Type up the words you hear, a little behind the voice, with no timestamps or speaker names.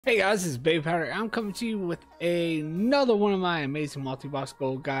Hey guys, this is Babypowder. I'm coming to you with another one of my amazing multi-box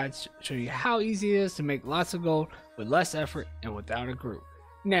gold guides, show you how easy it is to make lots of gold with less effort and without a group.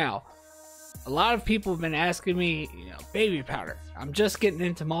 Now, a lot of people have been asking me, Babypowder, I'm just getting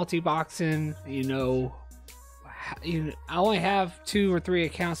into multi-boxing, I only have 2 or 3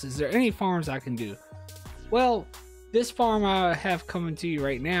 accounts. Is there any farms I can do? Well, this farm I have coming to you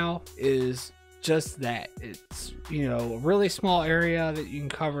right now is just that. It's a really small area that you can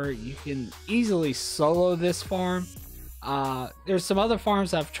cover. You can easily solo this farm. There's some other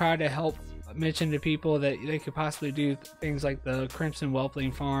farms I've tried to help mention to people that they could possibly do things like the Crimson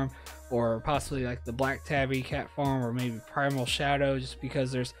Whelpling farm, or possibly like the Black Tabby Cat farm, or maybe Primal Shadow, just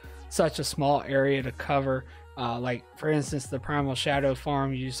because there's such a small area to cover. Like for instance, the Primal Shadow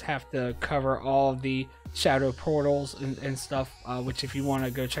farm, you just have to cover all of the shadow portals and stuff, which if you want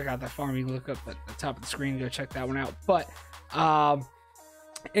to go check out that farm, you can look up at the top of the screen and go check that one out. But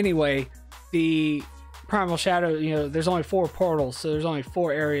anyway, the Primal Shadow, there's only 4 portals, so there's only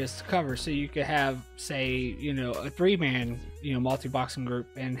 4 areas to cover. So you could have, say, a 3-man multi-boxing group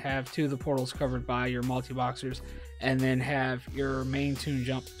and have 2 of the portals covered by your multi-boxers, and then have your main toon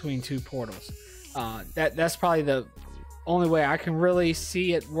jump between 2 portals. That's probably the only way I can really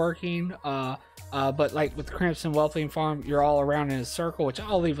see it working. But like with the Crimson Whelpling farm, you're all around in a circle, which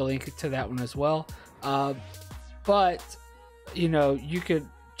I'll leave a link to that one as well. But you could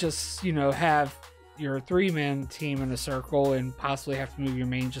just have your 3-man team in a circle and possibly have to move your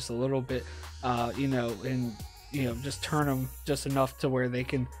main just a little bit, and just turn them just enough to where they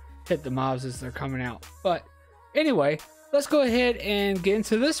can hit the mobs as they're coming out. But anyway, let's go ahead and get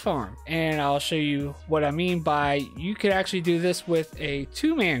into this farm, and I'll show you what I mean by you could actually do this with a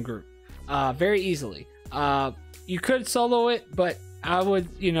 2-man group very easily. You could solo it, but I would,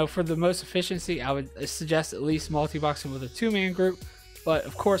 for the most efficiency, I would suggest at least multi-boxing with a 2-man group. But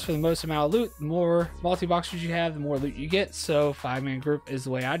of course, for the most amount of loot, the more multi-boxers you have, the more loot you get. So 5-man group is the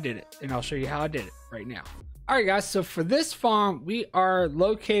way I did it, and I'll show you how I did it right now. All right, guys. So for this farm, we are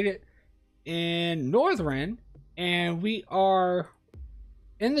located in Northern, and we are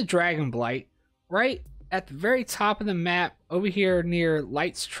in the Dragon Blight, right at the very top of the map, over here near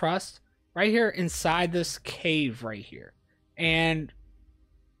Light's Trust, right here inside this cave right here. And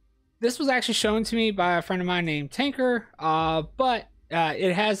this was actually shown to me by a friend of mine named Tinker, but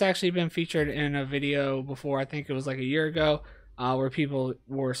it has actually been featured in a video before. I think it was like a year ago, where people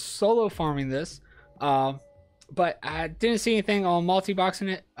were solo farming this, but I didn't see anything on multi-boxing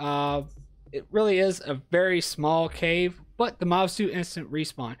it. It really is a very small cave, but the mobs do instant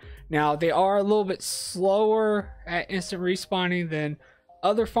respawn. Now, they are a little bit slower at instant respawning than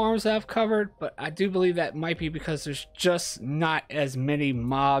other farms that I've covered, but I do believe that might be because there's just not as many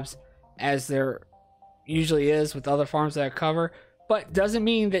mobs as there usually is with other farms that I cover. But doesn't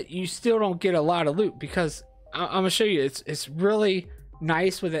mean that you still don't get a lot of loot, because I'm gonna show you, it's really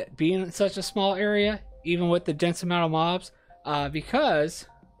nice with it being in such a small area, even with the dense amount of mobs, because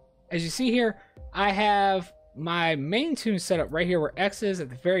as you see here, I have my main toon set up right here where X is, at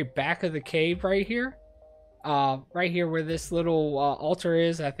the very back of the cave right here. Right here where this little altar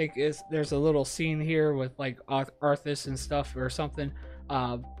is, I think there's a little scene here with like Arthas and stuff or something,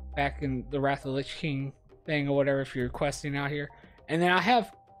 back in the Wrath of the Lich King thing or whatever, if you're questing out here. And then I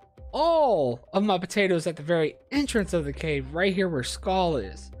have all of my potatoes at the very entrance of the cave, right here where Skull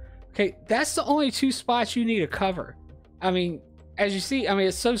is. Okay, that's the only 2 spots you need to cover. I mean, as you see,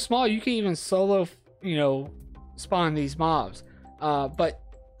 it's so small you can even solo, spawn these mobs. But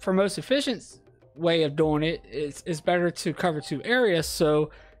for most efficient way of doing it, it's better to cover 2 areas,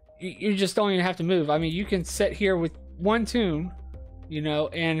 so you just don't even have to move. You can sit here with 1 toon,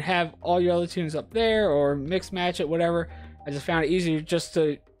 and have all your other toons up there, or mix match it, whatever. I just found it easier just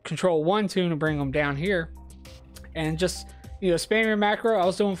to control 1 toon and bring them down here, and just spam your macro. I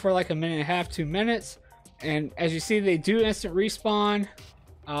was doing for like 1.5 to 2 minutes, and as you see, they do instant respawn.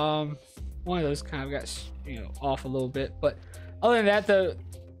 One of those kind of got off a little bit, but other than that, though,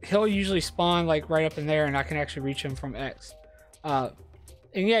 he'll usually spawn like right up in there, and I can actually reach him from X. And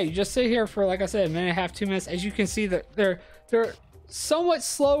yeah, you just sit here for, like I said, 1.5 to 2 minutes. As you can see, that they're somewhat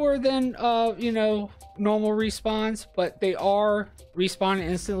slower than normal respawns, but they are respawning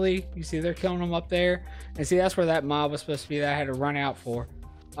instantly. You see they're killing them up there, and see that's where that mob was supposed to be that I had to run out for.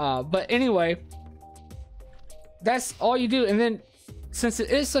 But anyway, that's all you do. And then since it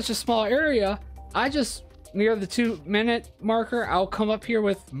is such a small area, I just, near the 2-minute marker, I'll come up here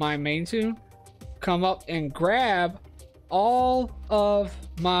with my main toon, come up and grab all of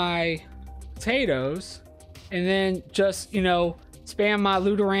my potatoes, and then just spam my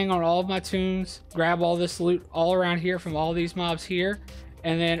looterang on all of my toons, grab all this loot all around here from all these mobs here,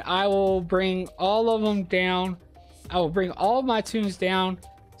 and then I will bring all of them down. I will bring all of my toons down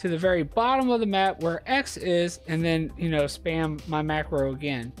to the very bottom of the map where X is, and then, you know, spam my macro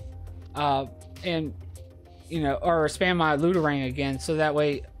again, and, you know, or spam my looterang again, so that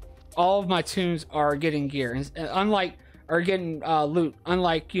way all of my toons are getting gear, and unlike, are getting loot,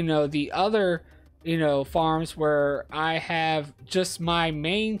 unlike, you know, the other, you know, farms where I have just my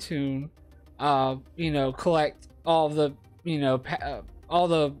main toon, you know, collect all the, you know, all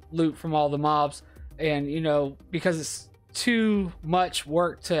the loot from all the mobs, and, you know, because it's too much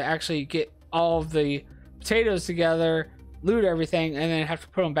work to actually get all of the potatoes together, loot everything, and then have to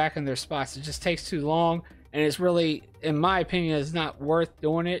put them back in their spots. It just takes too long, and it's really, in my opinion, is not worth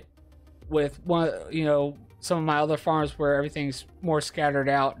doing it with one, you know, some of my other farms where everything's more scattered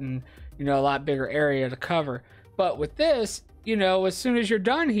out and, you know, a lot bigger area to cover. But with this, you know, as soon as you're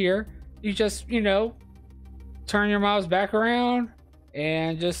done here, you just, you know, turn your mobs back around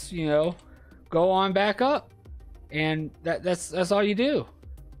and just, you know, go on back up. And that's all you do,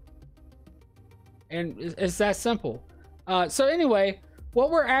 and it's that simple. So anyway,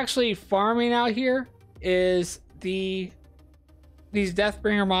 what we're actually farming out here is these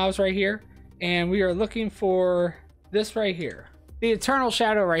Deathbringer mobs right here, and we are looking for this right here, the Eternal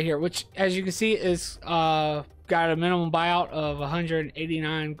Shadow right here, which, as you can see, is got a minimum buyout of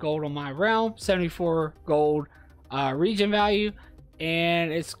 189 gold on my realm, 74 gold region value,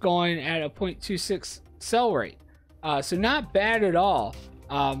 and it's going at a 0.26 sell rate. So not bad at all.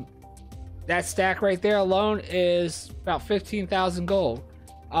 That stack right there alone is about 15,000 gold.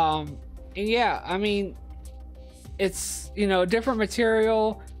 And yeah, I mean, it's, you know, a different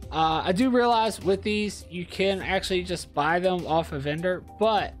material. I do realize with these, you can actually just buy them off a vendor,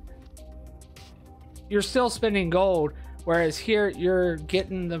 but you're still spending gold. Whereas here, you're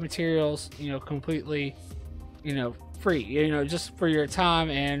getting the materials, you know, completely, you know, free, you know, just for your time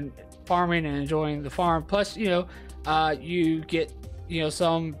and farming and enjoying the farm. Plus, you know, you get, you know,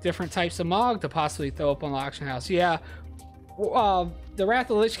 some different types of mog to possibly throw up on the auction house. Yeah, the Wrath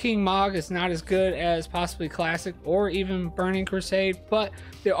of the Lich King mog is not as good as possibly Classic or even Burning Crusade, but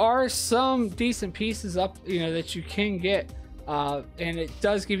there are some decent pieces up, you know, that you can get, and it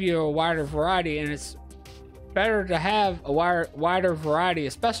does give you a wider variety, and it's better to have a wider variety,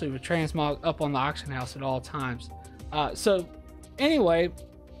 especially with transmog up on the auction house at all times. So anyway,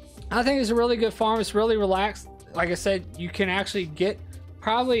 I think it's a really good farm. It's really relaxed. Like I said, you can actually get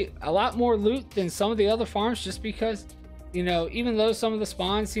probably a lot more loot than some of the other farms, just because, you know, even though some of the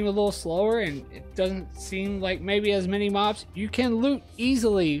spawns seem a little slower and it doesn't seem like maybe as many mobs, you can loot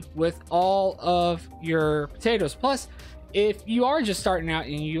easily with all of your potatoes. Plus, if you are just starting out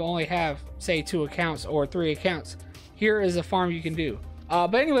and you only have, say, 2 accounts or 3 accounts, here is a farm you can do.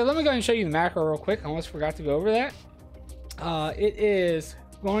 But anyway, let me go ahead and show you the macro real quick. I almost forgot to go over that. It is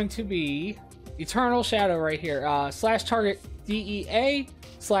going to be Eternal Shadow right here. Slash target DEA,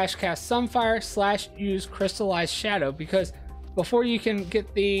 slash cast Sunfire, slash use Crystallized Shadow, because before you can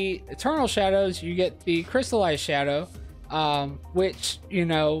get the Eternal Shadows, you get the Crystallized Shadow, which, you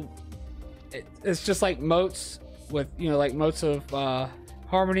know, it's just like motes with, you know, like motes of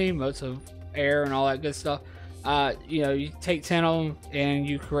harmony, motes of air, and all that good stuff. You know, you take 10 of them and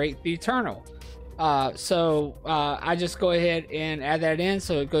you create the Eternal. So I just go ahead and add that in,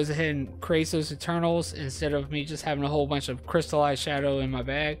 so it goes ahead and creates those Eternals instead of me just having a whole bunch of Crystallized Shadow in my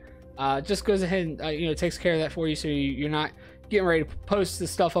bag. Just goes ahead and you know, takes care of that for you, so you're not getting ready to post the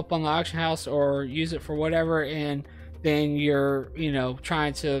stuff up on the auction house or use it for whatever, and then you're, you know,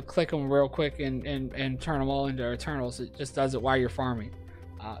 trying to click them real quick and turn them all into Eternals. It just does it while you're farming.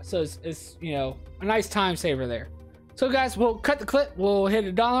 So it's, you know, a nice time saver there. So guys, we'll cut the clip, we'll hit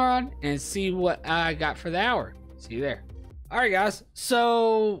 $1 on and see what I got for the hour. See you there. All right guys,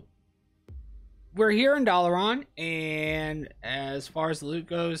 so we're here in Dalaran, and as far as the loot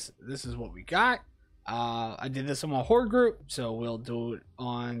goes, this is what we got. I did this on my horde group, so we'll do it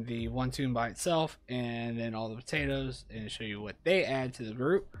on the one toon by itself, and then all the potatoes, and show you what they add to the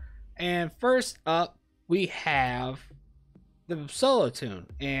group. And first up, we have the solo toon,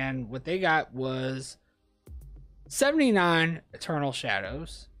 and what they got was 79 Eternal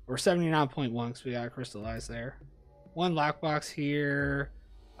Shadows, or 79.1 because we got crystallized there. 1 lockbox here.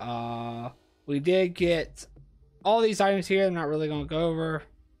 We did get all these items here. I'm not really going to go over.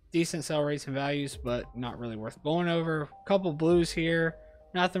 Decent sell rates and values, but not really worth going over. A couple blues here.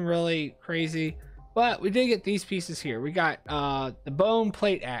 Nothing really crazy. But we did get these pieces here. We got the Bone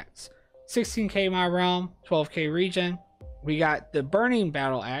Plate Axe. 16k my realm, 12k region. We got the Burning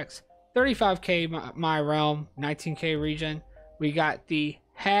Battle Axe. 35k my realm, 19k region. We got the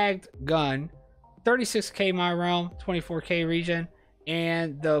Hagged Gun, 36k my realm, 24k region,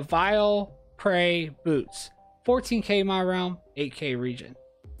 and the Vile Prey boots, 14k my realm, 8k region.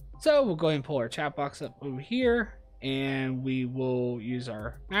 So we'll go ahead and pull our chat box up over here, and we will use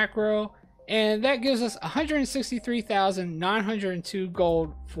our macro, and that gives us 163,902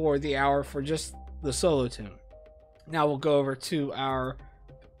 gold for the hour for just the solo toon. Now we'll go over to our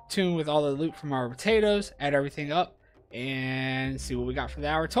toon with all the loot from our potatoes, add everything up, and see what we got for the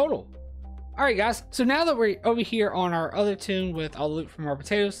hour total. Alright guys, so now that we're over here on our other toon with all the loot from our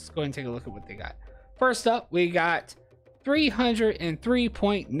potatoes, let's go ahead and take a look at what they got. First up, we got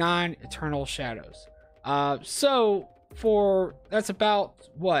 303.9 eternal shadows. So for, that's about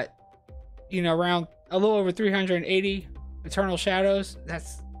what, you know, around a little over 380 eternal shadows.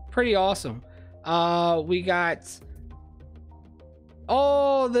 That's pretty awesome. We got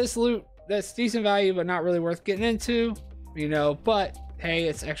all this loot that's decent value but not really worth getting into, you know, but hey,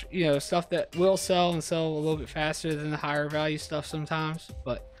 it's extra, you know, stuff that will sell and sell a little bit faster than the higher value stuff sometimes.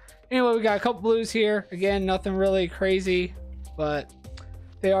 But anyway, we got a couple blues here. Again, nothing really crazy, but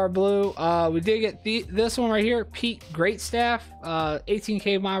they are blue. We did get this one right here, Pete Great Staff,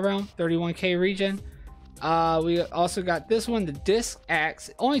 18k my realm, 31k region. We also got this one, the Disc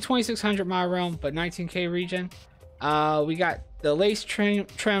Axe, only 2600 my realm, but 19k region. We got the Lace Trimmed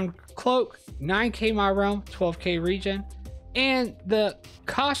Cloak, 9k my realm, 12k region. And the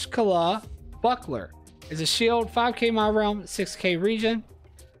Kashkala Buckler is a shield, 5k my realm, 6k region.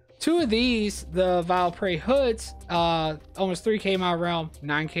 Two of these, the Vile Prey hoods, almost 3k my realm,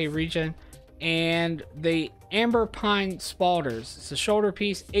 9k region. And the Amber Pine Spalders, it's a shoulder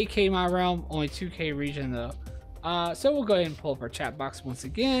piece, 8k my realm, only 2k region though. So we'll go ahead and pull up our chat box once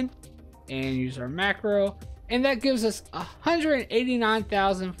again and use our macro, and that gives us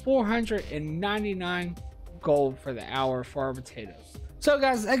 189,499 gold for the hour for our potatoes. So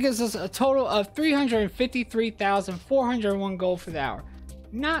guys, that gives us a total of 353,401 gold for the hour.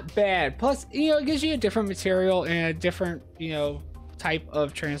 Not bad. Plus, you know, it gives you a different material and a different, you know, type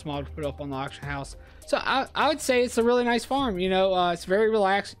of transmog to put up on the auction house. So I would say it's a really nice farm. You know, it's very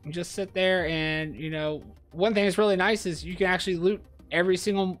relaxed. You can just sit there, and you know, one thing that's really nice is you can actually loot every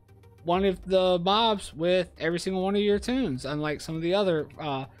single one of the mobs with every single one of your toons, unlike some of the other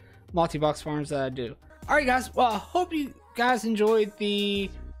multi-box farms that I do. All right guys, well, I hope you guys enjoyed the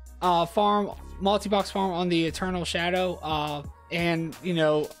multi-box farm on the Eternal Shadow, and you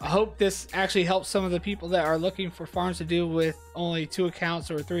know, I hope this actually helps some of the people that are looking for farms to do with only 2 accounts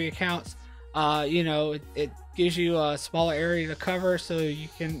or 3 accounts. You know, it gives you a smaller area to cover, so you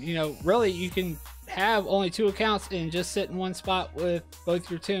can, you know, really you can have only 2 accounts and just sit in one spot with both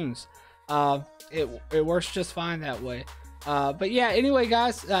your toons. It works just fine that way. But yeah, anyway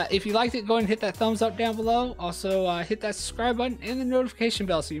guys, if you liked it, go ahead and hit that thumbs up down below. Also hit that subscribe button and the notification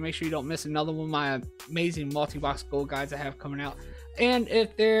bell so you make sure you don't miss another one of my amazing multi-box gold guides I have coming out. And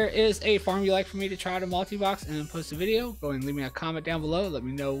if there is a farm you'd like for me to try to multi-box and post a video, go ahead and leave me a comment down below. Let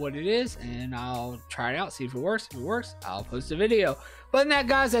me know what it is and I'll try it out, see if it works. If it works, I'll post a video. But than that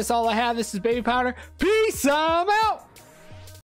guys, that's all I have. This is Baby Powder. Peace, I'm out.